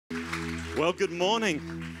Well, good morning.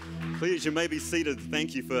 Please, you may be seated.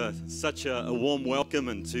 Thank you for such a warm welcome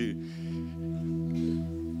and to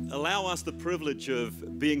allow us the privilege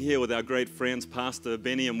of being here with our great friends, Pastor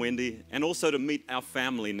Benny and Wendy, and also to meet our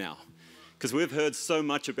family now, because we've heard so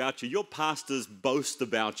much about you. Your pastors boast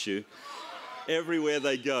about you everywhere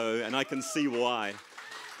they go, and I can see why.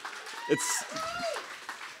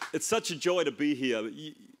 It's such a joy to be here.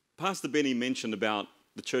 Pastor Benny mentioned about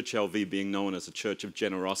the ChurchLV being known as a church of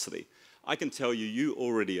generosity. I can tell you, you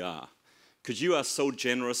already are, because you are so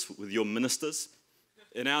generous with your ministers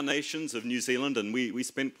in our nations of New Zealand, and we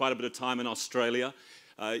spent quite a bit of time in Australia.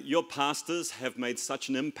 Your pastors have made such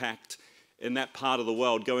an impact in that part of the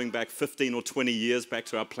world, going back 15 or 20 years, back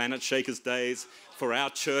to our Planet Shakers days, for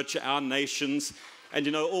our church, our nations. And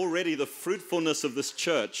you know, already the fruitfulness of this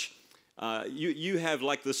church, you have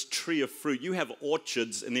like this tree of fruit. You have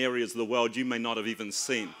orchards in areas of the world you may not have even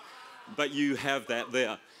seen, but you have that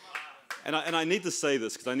there. And I need to say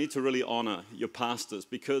this because I need to really honor your pastors,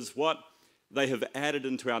 because what they have added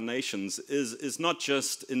into our nations is not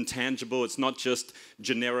just intangible, it's not just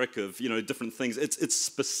generic of, different things, it's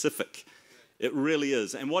specific. It really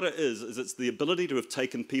is. And what it is it's the ability to have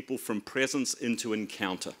taken people from presence into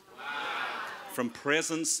encounter. From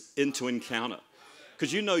presence into encounter.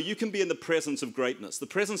 Because you can be in the presence of greatness. The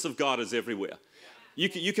presence of God is everywhere.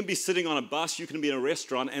 You can be sitting on a bus, you can be in a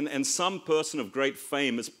restaurant, and some person of great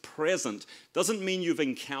fame is present. Doesn't mean you've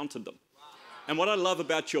encountered them. And what I love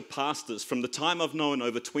about your pastors, from the time I've known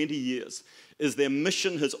over 20 years, is their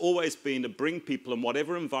mission has always been to bring people in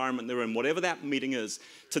whatever environment they're in, whatever that meeting is,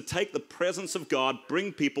 to take the presence of God,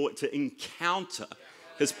 bring people to encounter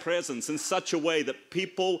His presence in such a way that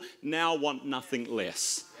people now want nothing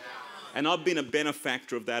less. And I've been a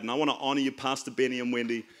benefactor of that, and I want to honor you, Pastor Benny and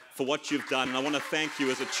Wendy, for what you've done, and I want to thank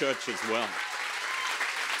you as a church as well.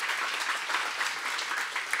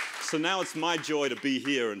 So now it's my joy to be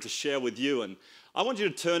here and to share with you, and I want you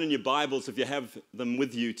to turn in your Bibles, if you have them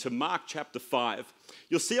with you, to Mark chapter 5.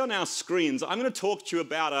 You'll see on our screens, I'm going to talk to you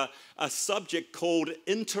about a subject called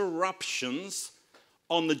interruptions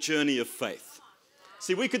on the journey of faith.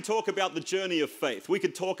 See, we could talk about the journey of faith. We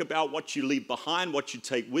could talk about what you leave behind, what you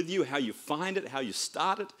take with you, how you find it, how you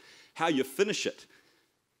start it, how you finish it.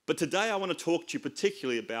 But today I want to talk to you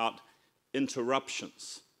particularly about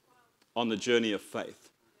interruptions on the journey of faith.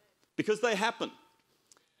 Because they happen.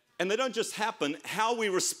 And they don't just happen. How we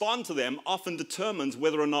respond to them often determines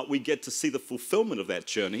whether or not we get to see the fulfillment of that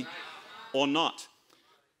journey or not.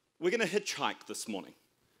 We're going to hitchhike this morning.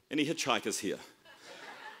 Any hitchhikers here?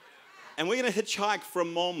 And we're going to hitchhike for a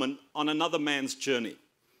moment on another man's journey.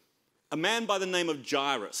 A man by the name of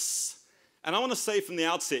Jairus. And I want to say from the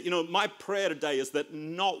outset, my prayer today is that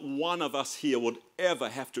not one of us here would ever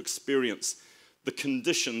have to experience the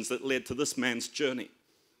conditions that led to this man's journey.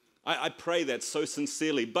 I pray that so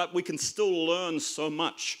sincerely, but we can still learn so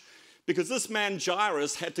much, because this man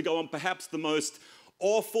Jairus had to go on perhaps the most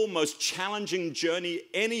awful, most challenging journey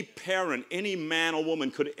any parent, any man or woman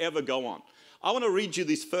could ever go on. I want to read you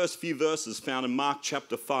these first few verses found in Mark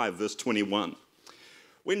chapter 5, verse 21.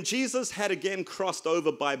 When Jesus had again crossed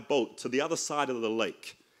over by boat to the other side of the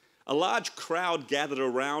lake, a large crowd gathered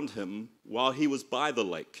around him while he was by the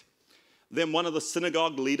lake. Then one of the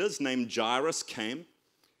synagogue leaders named Jairus came,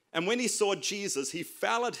 and when he saw Jesus, he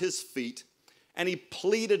fell at his feet and he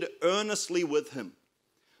pleaded earnestly with him.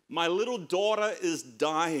 "My little daughter is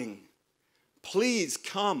dying. Please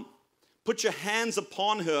come, put your hands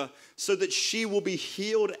upon her so that she will be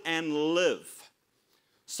healed and live."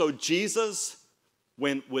 So Jesus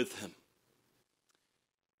went with him.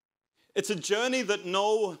 It's a journey that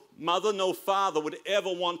no mother, no father would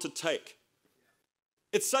ever want to take.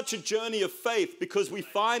 It's such a journey of faith because we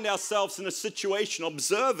find ourselves in a situation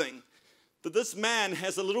observing that this man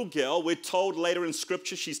has a little girl. We're told later in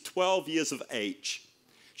Scripture she's 12 years of age.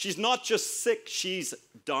 She's not just sick, she's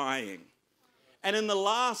dying. And in the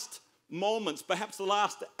last moments, perhaps the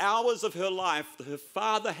last hours of her life, her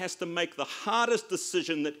father has to make the hardest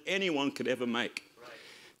decision that anyone could ever make.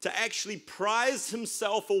 To actually prize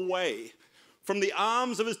himself away from the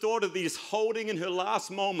arms of his daughter that he's holding in her last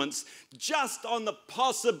moments, just on the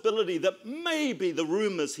possibility that maybe the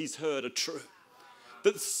rumors he's heard are true.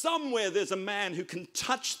 That somewhere there's a man who can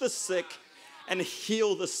touch the sick and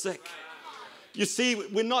heal the sick. You see,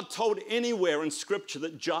 we're not told anywhere in Scripture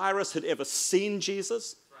that Jairus had ever seen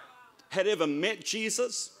Jesus, had ever met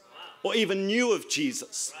Jesus, or even knew of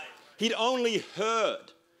Jesus. He'd only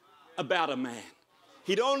heard about a man.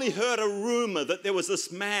 He'd only heard a rumor that there was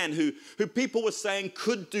this man who people were saying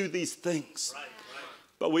could do these things.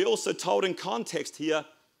 But we're also told in context here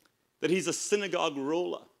that he's a synagogue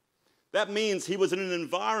ruler. That means he was in an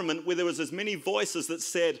environment where there was as many voices that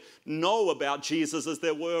said no about Jesus as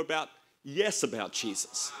there were about yes about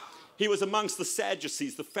Jesus. He was amongst the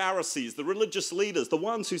Sadducees, the Pharisees, the religious leaders, the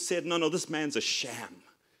ones who said, no, this man's a sham.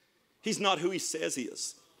 He's not who he says he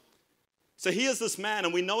is. So here's this man,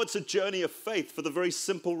 and we know it's a journey of faith for the very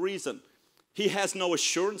simple reason. He has no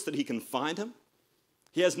assurance that he can find him.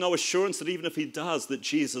 He has no assurance that even if he does, that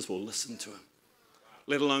Jesus will listen to him,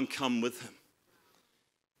 let alone come with him.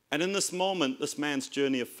 And in this moment, this man's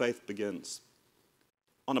journey of faith begins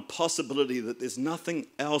on a possibility that there's nothing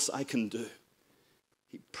else I can do.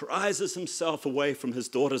 He prizes himself away from his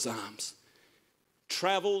daughter's arms,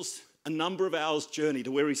 travels a number of hours' journey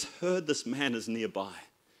to where he's heard this man is nearby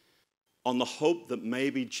on the hope that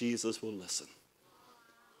maybe Jesus will listen.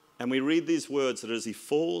 And we read these words that as he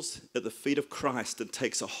falls at the feet of Christ and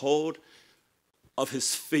takes a hold of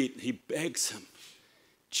his feet, he begs him,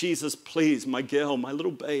 Jesus, please, my girl, my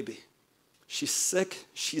little baby, she's sick,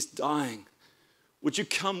 she's dying. Would you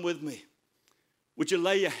come with me? Would you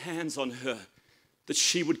lay your hands on her that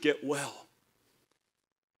she would get well?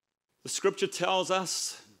 The scripture tells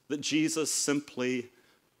us that Jesus simply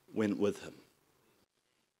went with him.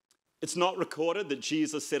 It's not recorded that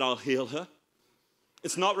Jesus said, I'll heal her.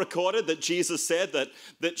 It's not recorded that Jesus said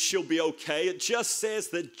that she'll be okay. It just says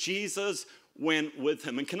that Jesus went with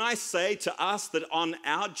him. And can I say to us that on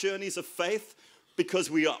our journeys of faith, because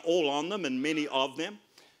we are all on them and many of them,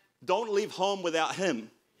 don't leave home without him.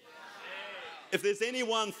 If there's any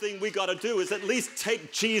one thing we got to do is at least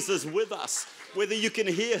take Jesus with us. Whether you can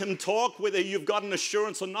hear him talk, whether you've got an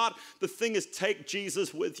assurance or not, the thing is take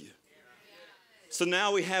Jesus with you. So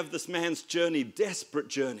now we have this man's journey, desperate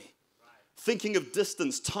journey. Thinking of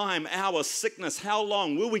distance, time, hour, sickness, how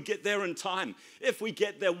long? Will we get there in time? If we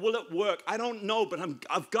get there, will it work? I don't know, but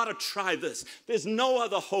I've got to try this. There's no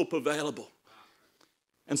other hope available.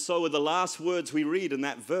 And so the last words we read in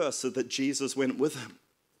that verse are that Jesus went with him.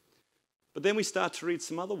 But then we start to read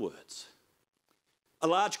some other words. A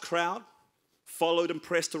large crowd followed and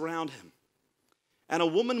pressed around him. And a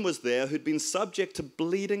woman was there who'd been subject to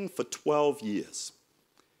bleeding for 12 years.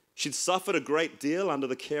 She'd suffered a great deal under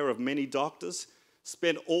the care of many doctors,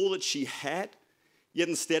 spent all that she had, yet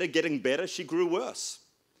instead of getting better, she grew worse.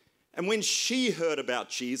 And when she heard about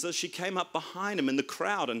Jesus, she came up behind him in the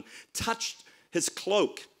crowd and touched his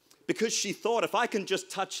cloak because she thought, if I can just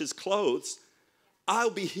touch his clothes,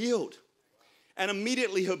 I'll be healed. And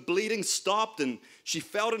immediately her bleeding stopped and she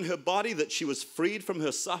felt in her body that she was freed from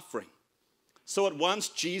her suffering. So at once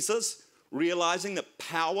Jesus, realizing that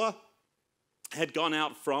power had gone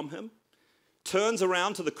out from him, turns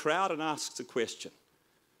around to the crowd and asks a question.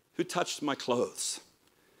 Who touched my clothes?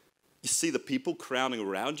 You see the people crowding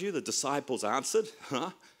around you. The disciples answered,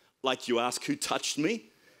 like you ask, who touched me?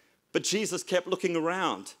 But Jesus kept looking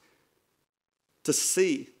around to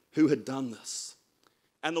see who had done this.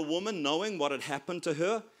 And the woman, knowing what had happened to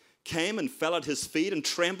her, came and fell at his feet and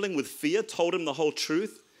trembling with fear, told him the whole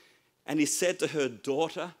truth. And he said to her,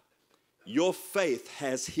 daughter, your faith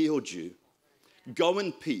has healed you. Go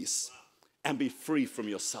in peace and be free from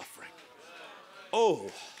your suffering. Oh,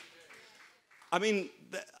 I mean,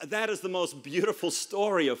 that is the most beautiful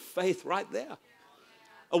story of faith right there.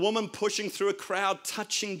 A woman pushing through a crowd,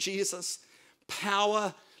 touching Jesus,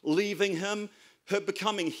 power leaving him, her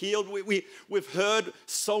becoming healed. We've heard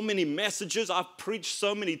so many messages. I've preached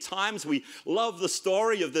so many times. We love the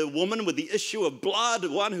story of the woman with the issue of blood,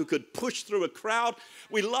 the one who could push through a crowd.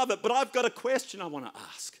 We love it, but I've got a question I want to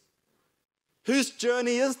ask. Whose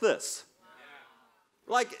journey is this?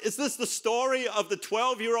 Like, is this the story of the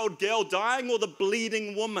 12-year-old girl dying or the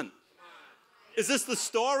bleeding woman? Is this the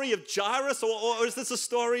story of Jairus or is this a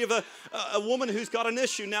story of a woman who's got an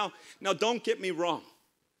issue? Now, don't get me wrong.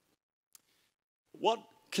 What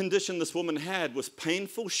condition this woman had was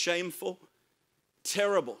painful, shameful,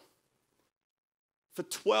 terrible. For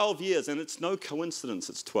 12 years, and it's no coincidence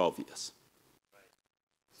it's 12 years.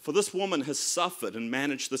 For this woman has suffered and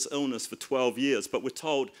managed this illness for 12 years, but we're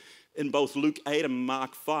told in both Luke 8 and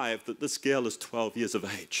Mark 5 that this girl is 12 years of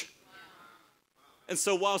age. And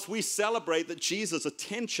so whilst we celebrate that Jesus'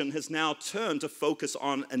 attention has now turned to focus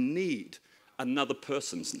on a need, another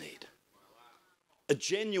person's need, a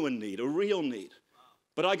genuine need, a real need.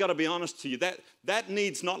 But I got to be honest to you, that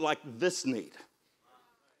need's not like this need.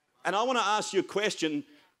 And I want to ask you a question.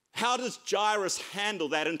 How does Jairus handle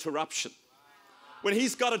that interruption? When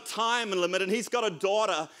he's got a time limit and he's got a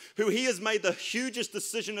daughter who he has made the hugest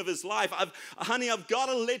decision of his life. Honey, I've got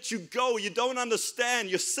to let you go. You don't understand.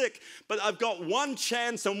 You're sick. But I've got one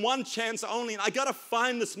chance and one chance only. And I got to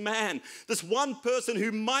find this man, this one person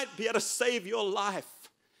who might be able to save your life.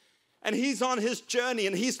 And he's on his journey,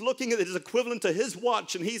 and he's looking at his equivalent to his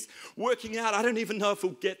watch, and he's working out, I don't even know if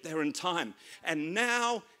he'll get there in time. And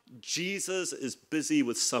now Jesus is busy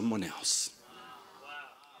with someone else.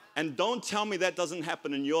 And don't tell me that doesn't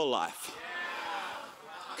happen in your life,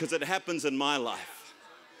 because it happens in my life.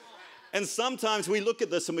 And sometimes we look at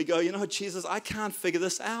this and we go, you know, Jesus, I can't figure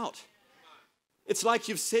this out. It's like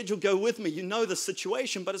you've said you'll go with me. You know the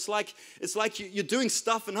situation, but it's like you're doing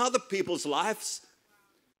stuff in other people's lives.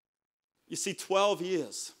 You see, 12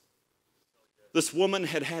 years, this woman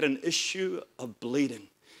had had an issue of bleeding.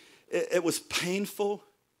 It was painful.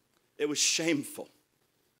 It was shameful.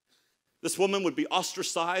 This woman would be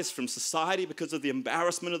ostracized from society because of the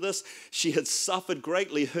embarrassment of this. She had suffered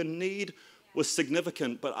greatly. Her need was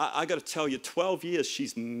significant. But I got to tell you, 12 years,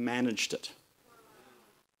 she's managed it.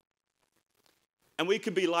 And we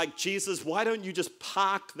could be like, Jesus, why don't you just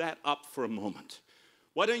park that up for a moment?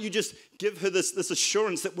 Why don't you just give her this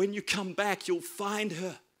assurance that when you come back, you'll find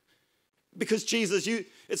her? Because Jesus,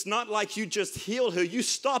 it's not like you just heal her. You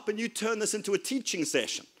stop and you turn this into a teaching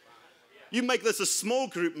session. You make this a small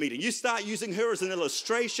group meeting. You start using her as an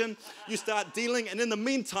illustration. You start dealing. And in the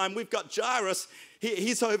meantime, we've got Jairus.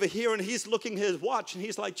 He's over here and he's looking at his watch. And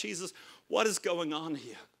he's like, Jesus, what is going on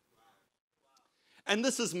here? And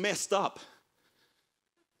this is messed up.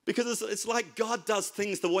 Because it's like God does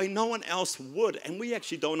things the way no one else would, and we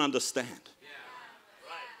actually don't understand.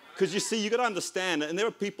 Because you see, you got to understand, and there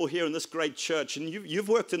are people here in this great church, and you've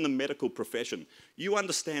worked in the medical profession. You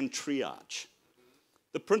understand triage.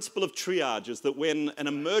 The principle of triage is that when an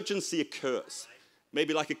emergency occurs,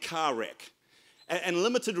 maybe like a car wreck, and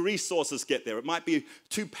limited resources get there, it might be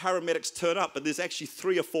 2 paramedics turn up, but there's actually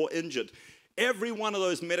 3 or 4 injured. Every one of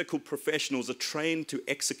those medical professionals are trained to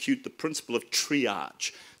execute the principle of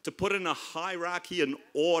triage, to put in a hierarchy and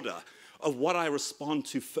order of what I respond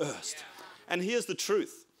to first. And here's the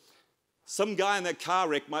truth. Some guy in that car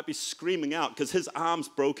wreck might be screaming out because his arm's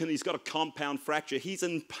broken, he's got a compound fracture, he's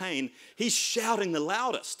in pain, he's shouting the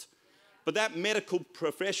loudest. But that medical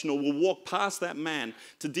professional will walk past that man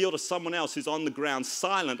to deal to someone else who's on the ground,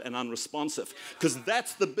 silent and unresponsive, because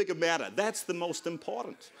that's the bigger matter, that's the most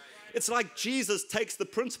important. It's like Jesus takes the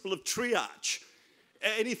principle of triage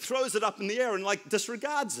and he throws it up in the air and like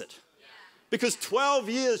disregards it. Because 12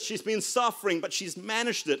 years she's been suffering, but she's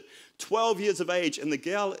managed it. 12 years of age, and the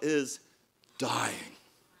girl is dying.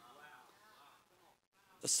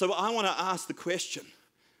 So I want to ask the question,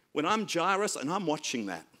 when I'm Jairus and I'm watching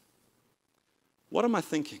that, what am I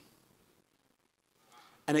thinking?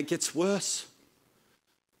 And it gets worse.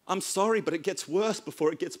 I'm sorry, but it gets worse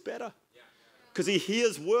before it gets better. Because he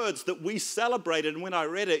hears words that we celebrated, and when I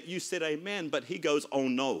read it, you said amen, but he goes, oh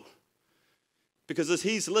no. Because as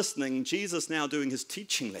he's listening, Jesus now doing his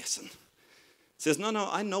teaching lesson, says, no,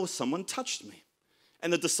 I know someone touched me.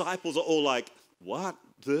 And the disciples are all like, what?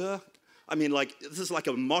 I mean, like, this is like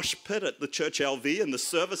a mosh pit at the ChurchLV and the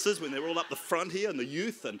services when they're all up the front here and the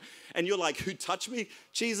youth, and you're like, who touched me?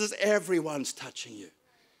 Jesus, everyone's touching you.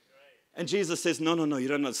 And Jesus says, no, you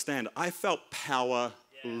don't understand. I felt power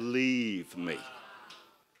leave me.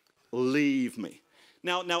 Leave me.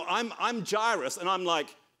 Now I'm Jairus, and I'm like,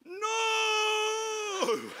 no!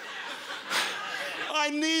 I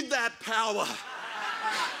need that power.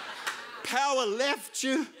 Power left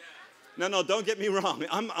you? No, don't get me wrong.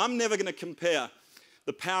 I'm never going to compare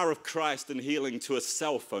the power of Christ in healing to a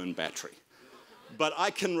cell phone battery. But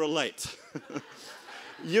I can relate.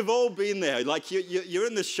 You've all been there. Like you're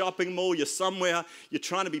in the shopping mall, you're somewhere, you're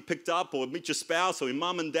trying to be picked up or meet your spouse or your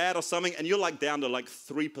mom and dad or something, and you're like down to like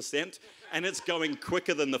 3%, and it's going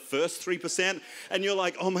quicker than the first 3%, and you're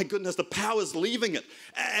like, oh my goodness, the power's leaving it.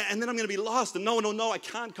 And then I'm going to be lost, and no, I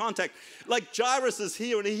can't contact. Like Jairus is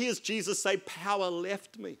here, and he hears Jesus say, power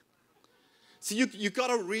left me. So you've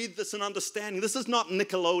got to read this and understanding. This is not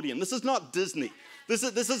Nickelodeon. This is not Disney. This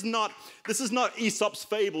is not Aesop's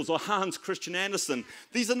Fables or Hans Christian Andersen.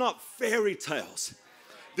 These are not fairy tales.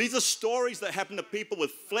 These are stories that happen to people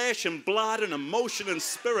with flesh and blood and emotion and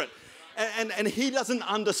spirit. And he doesn't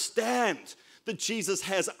understand that Jesus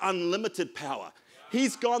has unlimited power.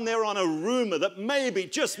 He's gone there on a rumor that maybe,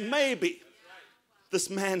 just maybe, this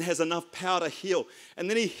man has enough power to heal. And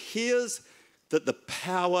then he hears that the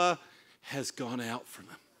power has gone out from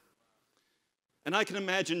him. And I can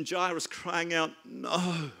imagine Jairus crying out,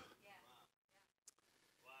 no.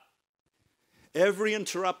 Every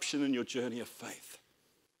interruption in your journey of faith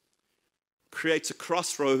creates a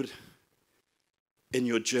crossroad in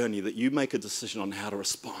your journey that you make a decision on how to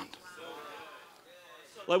respond.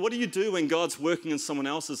 Like, what do you do when God's working in someone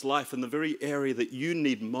else's life in the very area that you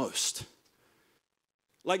need most?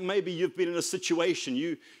 Like maybe you've been in a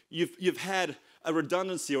situation, you've had a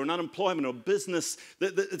redundancy or an unemployment or a business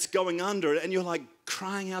that's going under, and you're like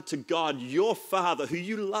crying out to God, your Father, who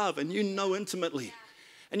you love and you know intimately.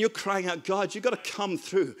 And you're crying out, God, you've got to come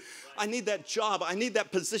through. I need that job. I need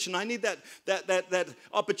that position. I need that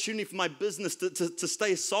opportunity for my business to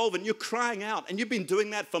stay solvent. You're crying out, and you've been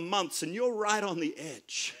doing that for months, and you're right on the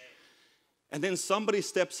edge. And then somebody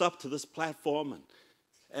steps up to this platform,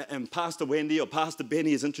 and Pastor Wendy or Pastor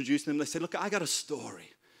Benny is introducing them. They say, look, I got a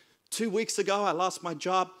story. 2 weeks ago, I lost my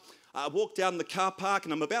job. I walked down in the car park,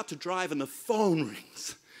 and I'm about to drive, and the phone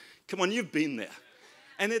rings. Come on, you've been there.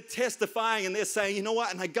 And they're testifying, and they're saying, you know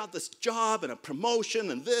what, and I got this job and a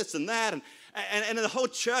promotion and this and that. And the whole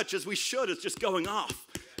church, as we should, is just going off.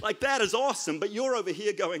 Like, that is awesome. But you're over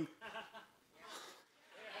here going,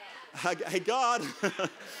 hey, God,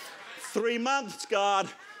 3 months, God,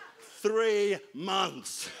 3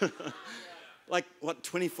 months. Like, what,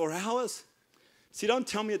 24 hours? See, don't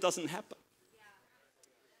tell me it doesn't happen.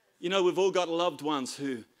 You know, we've all got loved ones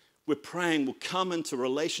who we're praying will come into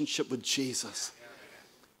relationship with Jesus.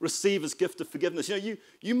 Receive his gift of forgiveness. You know,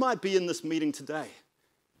 you might be in this meeting today,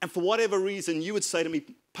 and for whatever reason, you would say to me,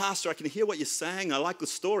 Pastor, I can hear what you're saying. I like the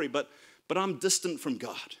story, but I'm distant from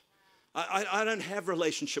God. I don't have a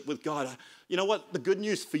relationship with God. You know what? The good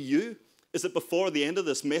news for you is that before the end of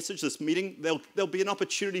this message, this meeting, there'll be an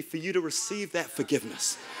opportunity for you to receive that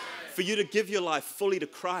forgiveness, for you to give your life fully to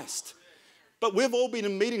Christ. But we've all been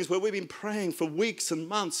in meetings where we've been praying for weeks and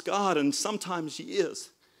months, God, and sometimes years.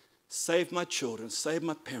 Save my children, save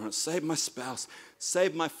my parents, save my spouse,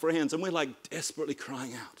 save my friends. And we're like desperately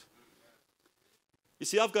crying out. You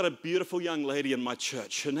see, I've got a beautiful young lady in my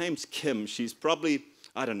church. Her name's Kim. She's probably,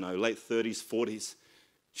 I don't know, late 30s, 40s.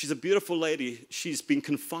 She's a beautiful lady. She's been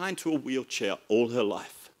confined to a wheelchair all her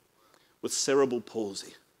life with cerebral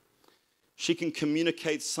palsy. She can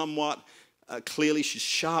communicate somewhat clearly. She's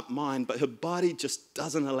sharp mind, but her body just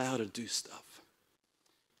doesn't allow her to do stuff.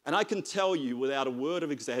 And I can tell you without a word of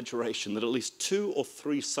exaggeration that at least 2 or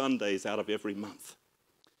 3 Sundays out of every month,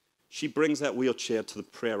 she brings that wheelchair to the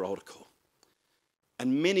prayer altar call.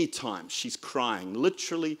 And many times she's crying,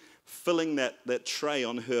 literally filling that tray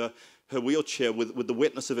on her wheelchair with the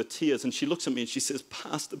wetness of her tears. And she looks at me and she says,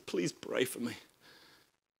 Pastor, please pray for me.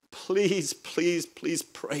 Please, please, please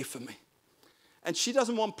pray for me. And she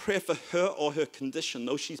doesn't want prayer for her or her condition,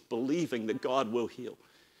 though she's believing that God will heal.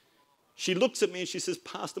 She looks at me and she says,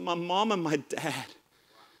 Pastor, my mom and my dad,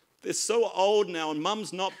 they're so old now and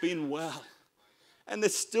mom's not been well. And they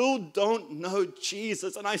still don't know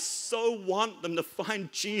Jesus. And I so want them to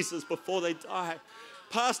find Jesus before they die.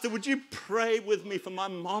 Pastor, would you pray with me for my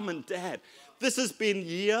mom and dad? This has been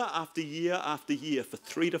year after year after year for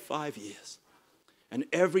 3 to 5 years. And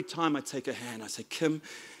every time I take her hand, I say, Kim,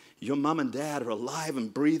 your mom and dad are alive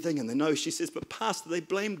and breathing. And they know. She says, but Pastor, they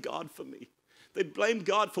blame God for me. They blame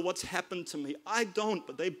God for what's happened to me. I don't,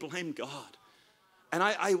 but they blame God. And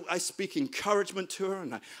I speak encouragement to her,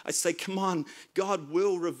 and I say, come on, God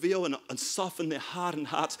will reveal and soften their heart and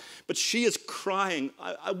hearts. But she is crying,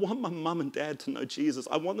 I want my mom and dad to know Jesus.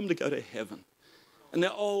 I want them to go to heaven. And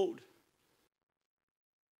they're old.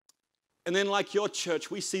 And then like your church,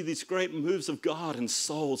 we see these great moves of God and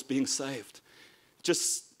souls being saved.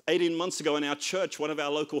 Just 18 months ago in our church, one of our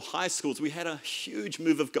local high schools, we had a huge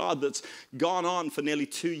move of God that's gone on for nearly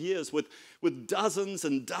 2 years with dozens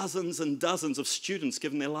and dozens and dozens of students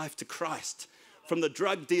giving their life to Christ. From the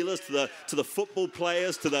drug dealers to the football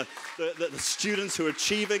players, to the students who are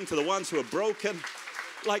achieving, to the ones who are broken.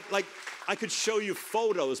 Like I could show you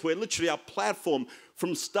photos where literally our platform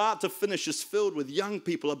from start to finish is filled with young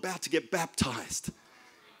people about to get baptized.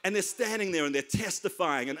 And they're standing there and they're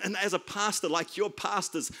testifying. And as a pastor, like your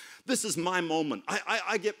pastors, this is my moment.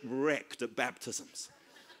 I get wrecked at baptisms.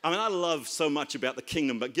 I mean, I love so much about the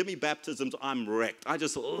kingdom, but give me baptisms, I'm wrecked. I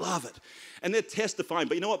just love it. And they're testifying.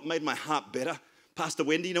 But you know what made my heart better? Pastor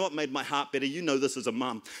Wendy, you know what made my heart better? You know this as a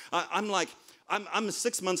mom. I'm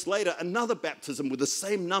 6 months later, another baptism with the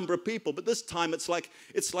same number of people. But this time it's like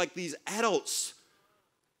these adults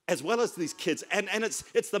as well as these kids. And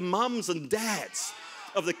it's the mums and dads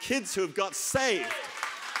of the kids who have got saved.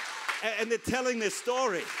 And they're telling their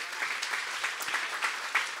story.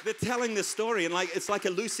 They're telling this story, and it's like a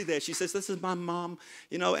Lucy there. She says, this is my mom,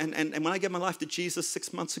 and when I gave my life to Jesus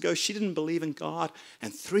 6 months ago, she didn't believe in God.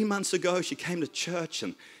 And 3 months ago, she came to church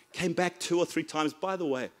and came back 2 or 3 times. By the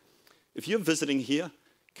way, if you're visiting here,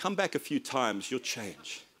 come back a few times, you'll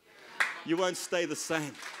change. You won't stay the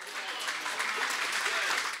same.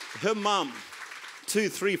 Her mom 2,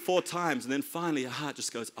 3, 4 times, and then finally her heart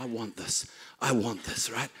just goes, I want this,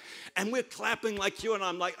 right? And we're clapping like you, and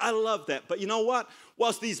I'm like, I love that. But you know what?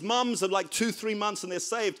 Whilst these mums are like 2, 3 months and they're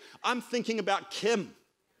saved, I'm thinking about Kim.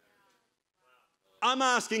 I'm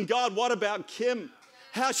asking God, what about Kim?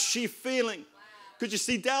 How's she feeling? Because you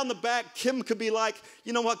see, down the back, Kim could be like,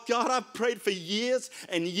 you know what, God, I've prayed for years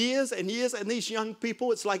and years and years, and these young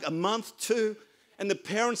people, it's like a month, 2, and the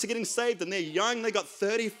parents are getting saved, and they're young, they got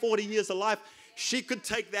 30, 40 years of life. She could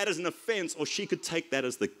take that as an offense, or she could take that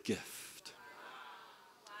as the gift.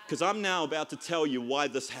 Because I'm now about to tell you why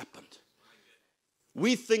this happened.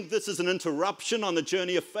 We think this is an interruption on the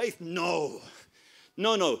journey of faith. No.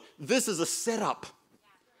 This is a setup.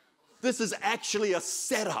 This is actually a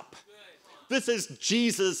setup. This is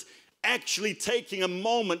Jesus actually taking a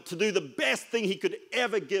moment to do the best thing he could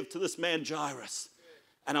ever give to this man Jairus.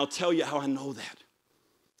 And I'll tell you how I know that.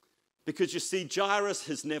 Because you see, Jairus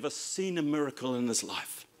has never seen a miracle in his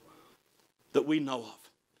life that we know of.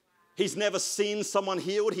 He's never seen someone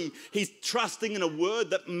healed. He's trusting in a word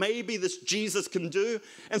that maybe this Jesus can do.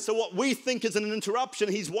 And so what we think is an interruption,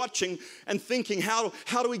 he's watching and thinking, how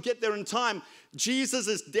do we get there in time? Jesus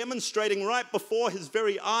is demonstrating right before his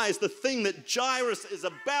very eyes the thing that Jairus is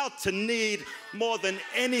about to need more than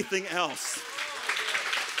anything else.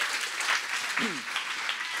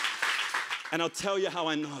 And I'll tell you how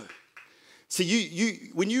I know. See,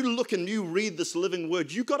 when you look and you read this living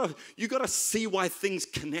word, you gotta see why things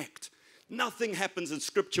connect. Nothing happens in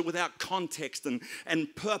Scripture without context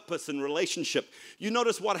and purpose and relationship. You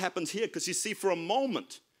notice what happens here, because you see, for a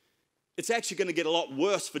moment, it's actually going to get a lot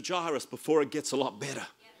worse for Jairus before it gets a lot better.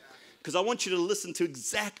 Because I want you to listen to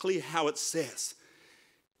exactly how it says.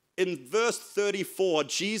 In verse 34,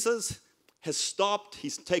 Jesus has stopped.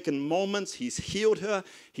 He's taken moments. He's healed her.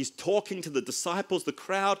 He's talking to the disciples, the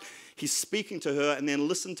crowd. He's speaking to her. And then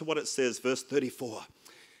listen to what it says, verse 34.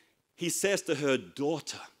 He says to her,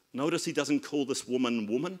 daughter. Notice he doesn't call this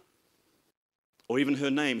woman, or even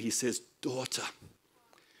her name. He says, daughter,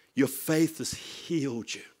 your faith has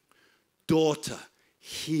healed you. Daughter,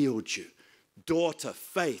 healed you. Daughter,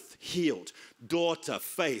 faith, healed. Daughter,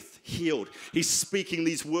 faith, healed. He's speaking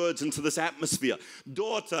these words into this atmosphere.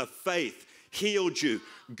 Daughter, faith, healed you.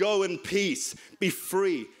 Go in peace. Be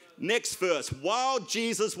free. Next verse. While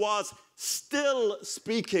Jesus was still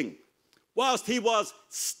speaking. Whilst he was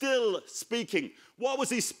still speaking. What was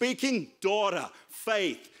he speaking? Daughter,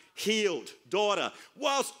 faith, healed. Daughter.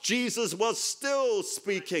 Whilst Jesus was still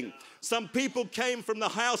speaking. Some people came from the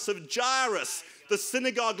house of Jairus, the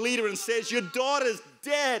synagogue leader, and says, your daughter's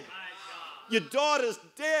dead. Your daughter's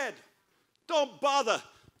dead. Don't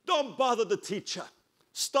bother the teacher.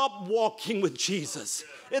 Stop walking with Jesus.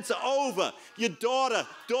 It's over. Your daughter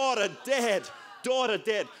dead. Daughter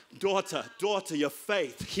dead. Daughter, your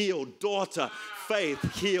faith healed. Daughter,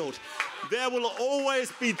 faith healed. There will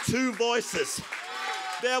always be 2 voices.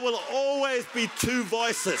 There will always be 2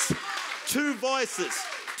 voices. 2 voices.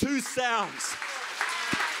 2 sounds.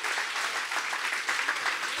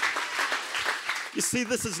 You see,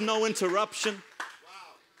 this is no interruption.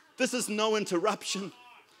 This is no interruption.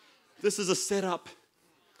 This is a setup.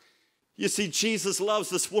 You see, Jesus loves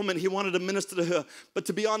this woman. He wanted to minister to her. But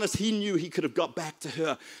to be honest, he knew he could have got back to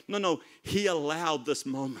her. No, he allowed this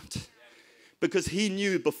moment. Because he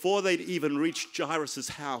knew before they'd even reached Jairus'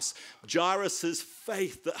 house, Jairus'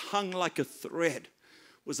 faith that hung like a thread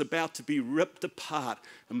was about to be ripped apart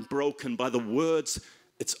and broken by the words,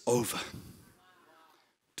 it's over.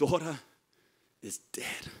 Daughter is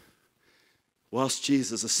dead. Whilst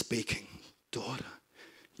Jesus is speaking, daughter,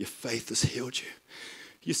 your faith has healed you.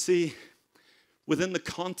 You see, within the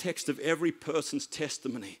context of every person's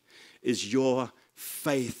testimony is your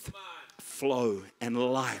faith flow and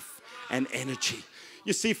life and energy.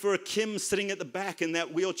 You see, for a Kim sitting at the back in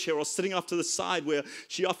that wheelchair or sitting off to the side where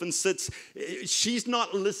she often sits, she's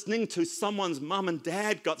not listening to someone's mum and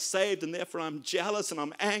dad got saved and therefore I'm jealous and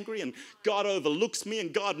I'm angry and God overlooks me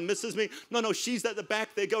and God misses me. No, she's at the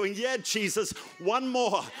back there going, yeah, Jesus, one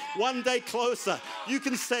more, one day closer. You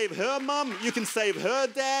can save her mum, you can save her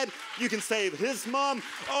dad, you can save his mum.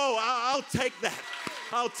 Oh, I'll take that.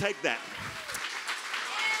 I'll take that.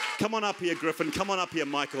 Come on up here, Griffin. Come on up here,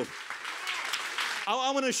 Michael.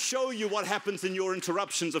 I want to show you what happens in your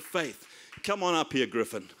interruptions of faith. Come on up here,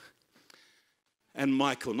 Griffin. And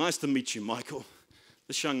Michael. Nice to meet you, Michael.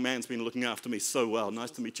 This young man's been looking after me so well.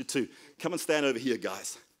 Nice to meet you too. Come and stand over here,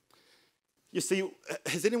 guys. You see,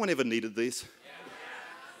 has anyone ever needed these?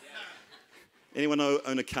 Anyone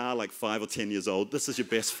own a car like 5 or 10 years old? This is your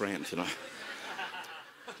best friend, you know.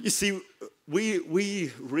 You see,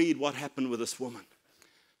 we read what happened with this woman.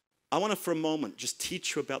 I want to for a moment just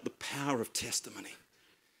teach you about the power of testimony.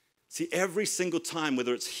 See, every single time,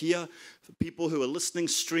 whether it's here, for people who are listening,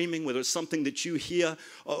 streaming, whether it's something that you hear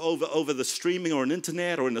over the streaming or an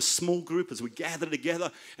internet or in a small group as we gather together,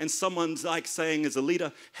 and someone's like saying as a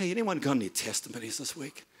leader, hey, anyone got any testimonies this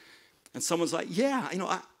week? And someone's like, yeah,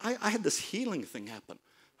 I had this healing thing happen.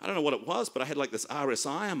 I don't know what it was, but I had like this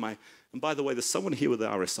RSI on my, and by the way, there's someone here with the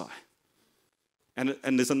RSI. And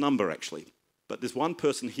there's a number actually, but there's one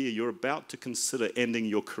person here, you're about to consider ending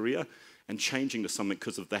your career and changing to something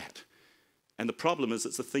because of that. And the problem is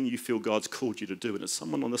it's the thing you feel God's called you to do, and it's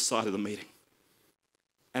someone on the side of the meeting.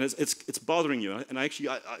 And it's bothering you. And I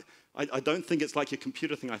don't think it's like your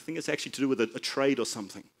computer thing. I think it's actually to do with a trade or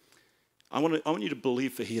something. I want you to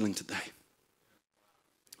believe for healing today.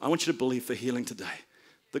 I want you to believe for healing today.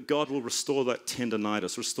 That God will restore that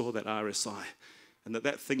tendonitis, restore that RSI, and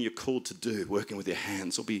that thing you're called to do, working with your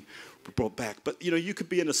hands, will be brought back. But, you could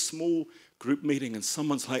be in a small group meeting and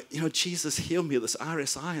someone's like, Jesus healed me of this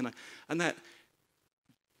RSI, and that,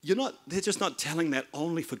 they're just not telling that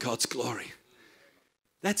only for God's glory.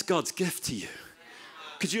 That's God's gift to you.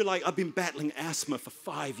 Because you're like, I've been battling asthma for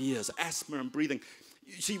 5 years, asthma and breathing.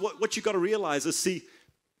 You see, what you've got to realize is,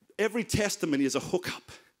 every testimony is a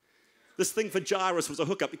hookup. This thing for Jairus was a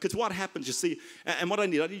hookup, because what happens, you see, and what I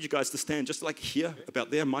need you guys to stand just like here,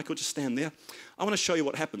 about there. Michael, just stand there. I want to show you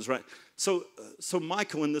what happens, right? So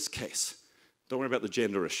Michael in this case, don't worry about the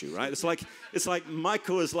gender issue, right? It's like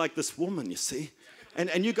Michael is like this woman, you see,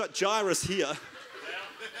 and you got Jairus here.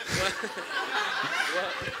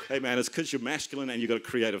 Hey man, it's because you're masculine and you've got a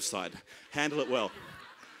creative side. Handle it well.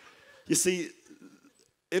 You see,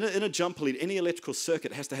 in a jumper lead, any electrical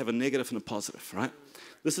circuit has to have a negative and a positive, right?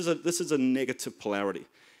 This is a negative polarity.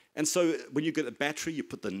 And so when you get a battery, you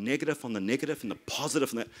put the negative on the negative and the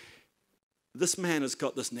positive on that. This man has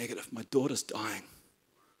got this negative. My daughter's dying.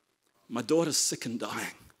 My daughter's sick and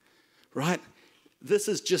dying, right? This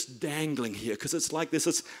is just dangling here, because it's like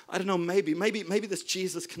this. I don't know, maybe this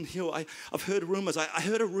Jesus can heal. I've heard rumors. I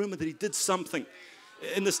heard a rumor that he did something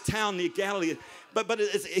in this town near Galilee. But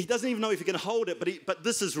he doesn't even know if he can hold it. But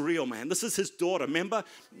this is real, man. This is his daughter. Remember?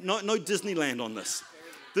 No Disneyland on this.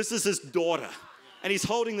 This is his daughter. And he's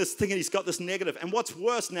holding this thing and he's got this negative. And what's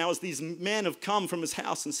worse now is these men have come from his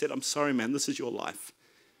house and said, I'm sorry, man, this is your life.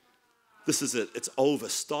 This is it. It's over.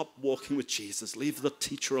 Stop walking with Jesus. Leave the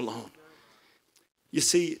teacher alone. You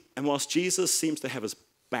see, and whilst Jesus seems to have his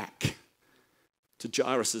back to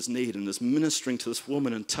Jairus' need and is ministering to this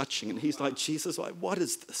woman and touching, and he's like, Jesus, like, what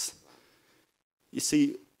is this? You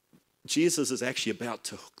see, Jesus is actually about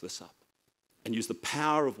to hook this up and use the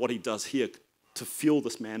power of what he does here to fuel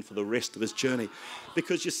this man for the rest of his journey.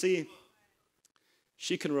 Because you see,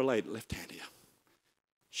 she can relate, left hand here.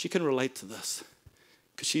 She can relate to this.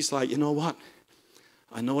 Because she's like, you know what?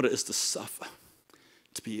 I know what it is to suffer,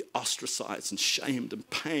 to be ostracized and shamed and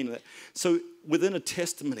pain. So within a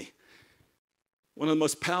testimony, one of the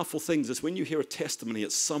most powerful things is when you hear a testimony,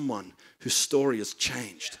 it's someone whose story has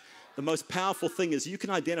changed. The most powerful thing is you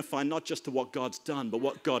can identify not just to what God's done, but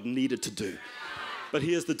what God needed to do. But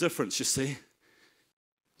here's the difference, you see.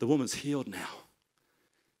 The woman's healed now.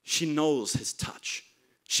 She knows his touch.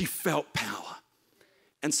 She felt power.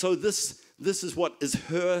 And so this is what is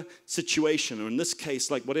her situation, or in this case,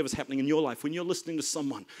 like whatever's happening in your life. When you're listening to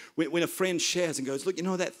someone, when a friend shares and goes, look, you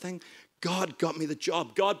know that thing? God got me the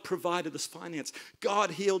job. God provided this finance. God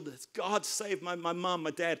healed this. God saved my mom,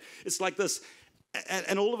 my dad. It's like this.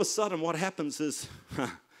 And all of a sudden what happens is,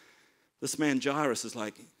 this man Jairus is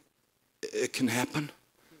like, it can happen.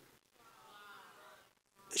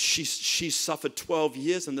 She suffered 12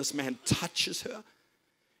 years and this man touches her.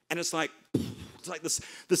 And it's like this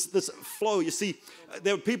flow. You see,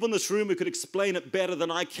 there are people in this room who could explain it better than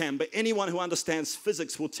I can, but anyone who understands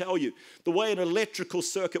physics will tell you the way an electrical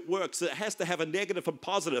circuit works, it has to have a negative and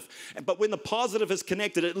positive. But when the positive is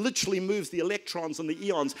connected, it literally moves the electrons and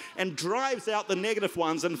the ions and drives out the negative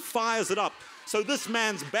ones and fires it up. So this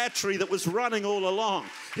man's battery that was running all along,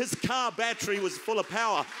 his car battery was full of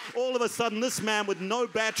power. All of a sudden, this man with no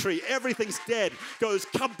battery, everything's dead, goes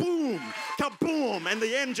kaboom, kaboom, and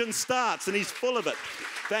the engine starts and he's full of it.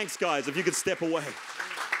 Thanks, guys, if you could step away.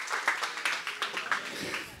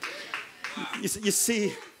 You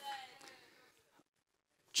see,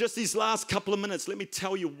 just these last couple of minutes, let me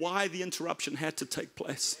tell you why the interruption had to take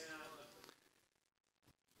place.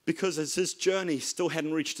 Because as his journey still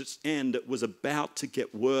hadn't reached its end, it was about to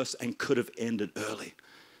get worse and could have ended early.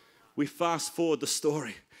 We fast forward the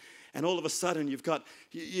story, and all of a sudden you've got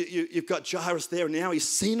Jairus there, and now he's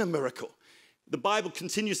seen a miracle. The Bible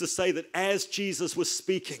continues to say that as Jesus was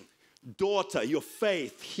speaking, daughter, your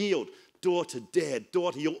faith healed. daughter dead,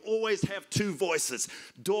 daughter, you'll always have two voices,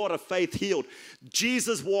 daughter, faith healed.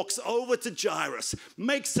 Jesus walks over to Jairus,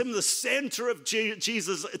 makes him the center of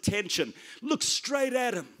Jesus' attention, looks straight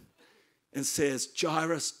at him and says,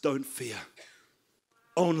 Jairus, don't fear,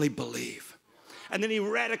 only believe. And then he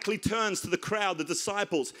radically turns to the crowd, the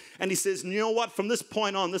disciples, and he says, you know what? From this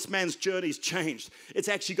point on, this man's journey's changed. It's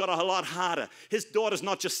actually got a lot harder. His daughter's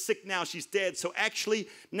not just sick now, she's dead. So actually,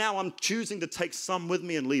 now I'm choosing to take some with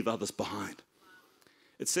me and leave others behind.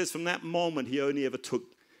 It says from that moment, he only ever took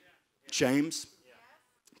James,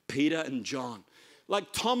 Peter, and John.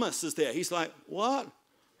 Like Thomas is there. He's like, what?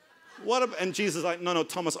 And Jesus is like, no,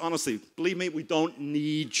 Thomas, honestly, believe me, we don't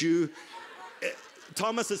need you.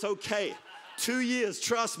 Thomas is okay. 2 years,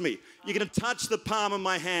 trust me, you're going to touch the palm of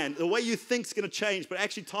my hand. The way you think is going to change. But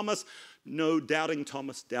actually, Thomas, no, doubting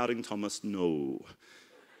Thomas, no.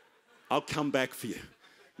 I'll come back for you.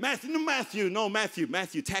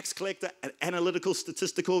 Matthew, tax collector, analytical,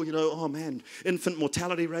 statistical, oh man, infant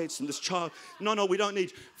mortality rates and this child. No, we don't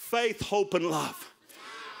need faith, hope, and love.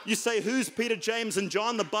 You say, who's Peter, James, and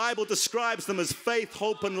John? The Bible describes them as faith,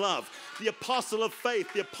 hope, and love. The apostle of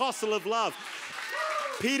faith, the apostle of love.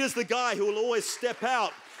 Peter's the guy who will always step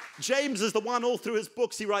out. James is the one all through his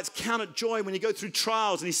books. He writes, count it joy when you go through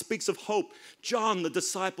trials, and he speaks of hope. John, the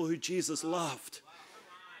disciple who Jesus loved.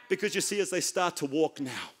 Because you see, as they start to walk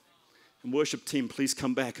now, and worship team, please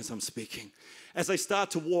come back as I'm speaking. As they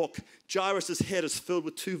start to walk, Jairus' head is filled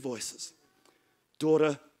with two voices.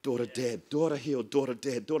 Daughter, daughter dead. Daughter healed, daughter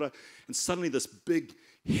dead. Daughter, and suddenly this big,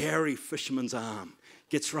 hairy fisherman's arm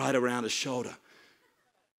gets right around his shoulder.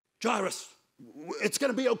 Jairus, it's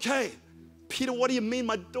going to be okay. Peter, what do you mean?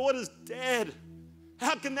 My daughter's dead.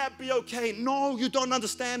 How can that be okay? No, you don't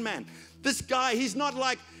understand, man. This guy,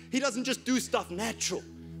 he doesn't just do stuff natural.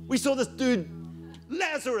 We saw this dude,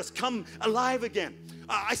 Lazarus, come alive again.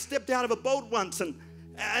 I stepped out of a boat once and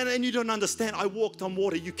you don't understand. I walked on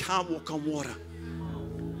water. You can't walk on water.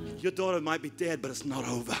 Your daughter might be dead, but it's not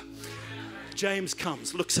over. James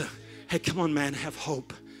comes, looks at her. Hey, come on, man, have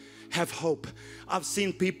hope. Have hope. I've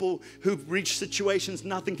seen people who've reached situations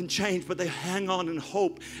nothing can change, but they hang on in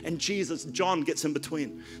hope. And John gets in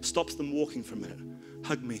between, stops them walking for a minute.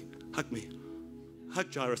 Hug me.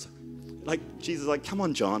 Hug Jairus. Like Jesus, like, come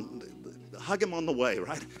on, John. Hug him on the way,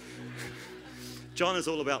 right? John is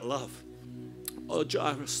all about love. Oh,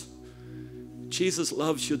 Jairus, Jesus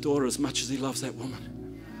loves your daughter as much as he loves that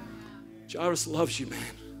woman. Jairus loves you,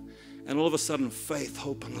 man. And all of a sudden, faith,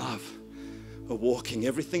 hope, and love are walking.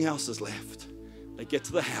 Everything else is left. They get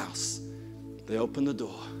to the house. They open the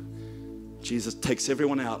door. Jesus takes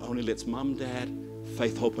everyone out, only lets mom, dad,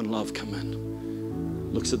 faith, hope, and love come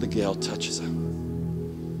in. Looks at the girl, touches her,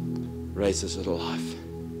 raises her to life,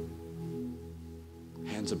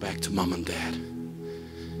 hands her back to mom and dad.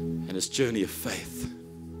 And his journey of faith.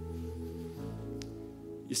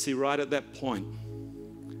 You see, right at that point,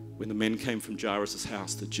 when the men came from Jairus'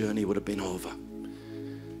 house, the journey would have been over.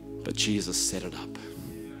 But Jesus set it up.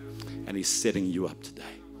 And he's setting you up today.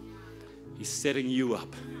 He's setting you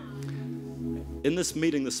up. In this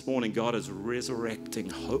meeting this morning, God is resurrecting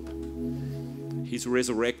hope. He's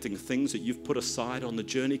resurrecting things that you've put aside on the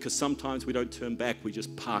journey, because sometimes we don't turn back, we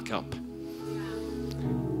just park up.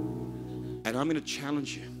 And I'm going to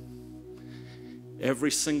challenge you.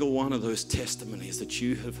 Every single one of those testimonies that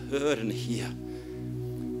you have heard and hear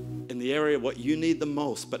in the area of what you need the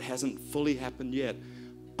most but hasn't fully happened yet,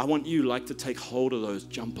 I want you to take hold of those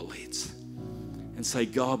jumper leads and say,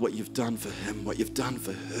 God, what you've done for him, what you've done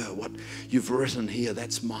for her, what you've written here,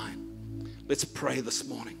 that's mine. Let's pray this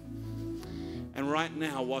morning. And right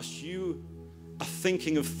now, whilst you are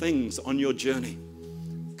thinking of things on your journey,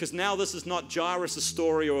 because now this is not Jairus'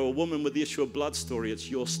 story or a woman with the issue of blood story, it's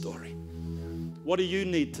your story. What do you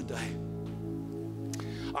need today?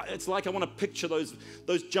 It's like I want to picture those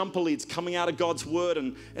jumper leads coming out of God's word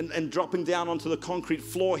and dropping down onto the concrete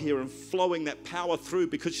floor here and flowing that power through,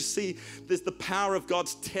 because you see, there's the power of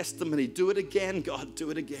God's testimony. Do it again, God, do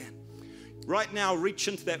it again. Right now, reach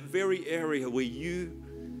into that very area where you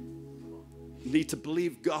need to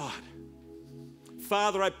believe God.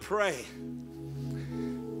 Father, I pray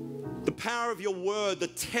the power of your word, the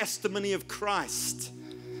testimony of Christ,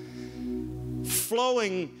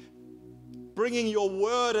 flowing, bringing your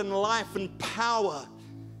word and life and power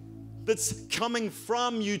that's coming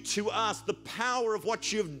from you to us, the power of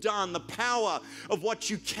what you've done, the power of what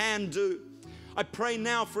you can do. I pray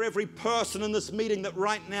now for every person in this meeting that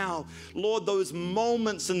right now, Lord, those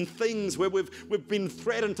moments and things where we've been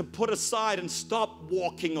threatened to put aside and stop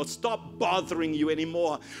walking or stop bothering you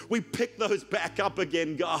anymore, we pick those back up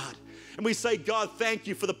again, God. And we say, God, thank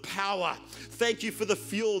you for the power. Thank you for the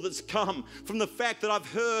fuel that's come from the fact that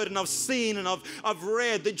I've heard and I've seen and I've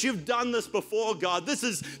read that you've done this before, God. This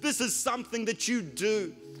is something that you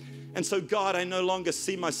do. And so, God, I no longer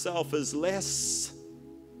see myself as less.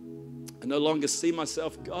 I no longer see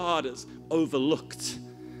myself, God, as overlooked.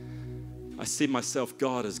 I see myself,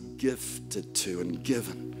 God, as gifted to and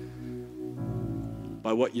given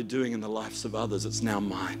by what you're doing in the lives of others. It's now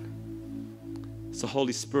mine. So,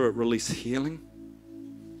 Holy Spirit, release healing.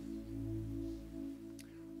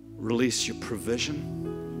 Release your provision.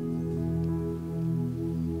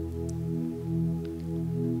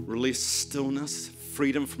 Release stillness,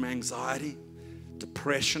 freedom from anxiety,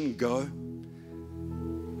 depression, go.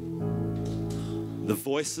 The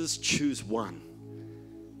voices, choose one.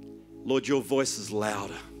 Lord, your voice is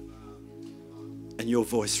louder and your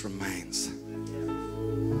voice remains.